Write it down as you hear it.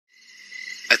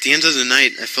At the end of the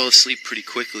night, I fell asleep pretty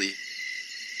quickly,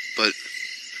 but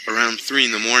around 3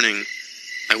 in the morning,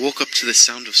 I woke up to the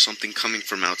sound of something coming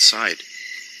from outside.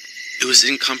 It was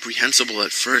incomprehensible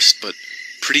at first, but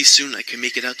pretty soon I could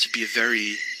make it out to be a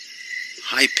very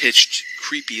high-pitched,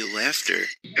 creepy laughter.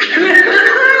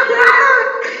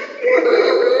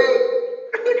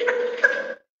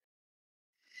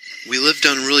 We lived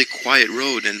on a really quiet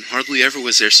road, and hardly ever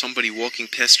was there somebody walking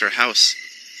past our house.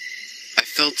 I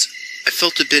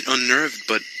felt a bit unnerved,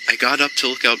 but I got up to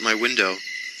look out my window.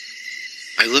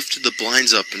 I lifted the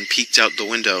blinds up and peeked out the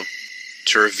window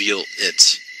to reveal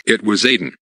it. It was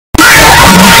Aiden. Oh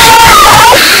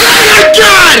my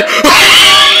God!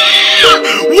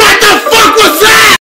 What the fuck was that?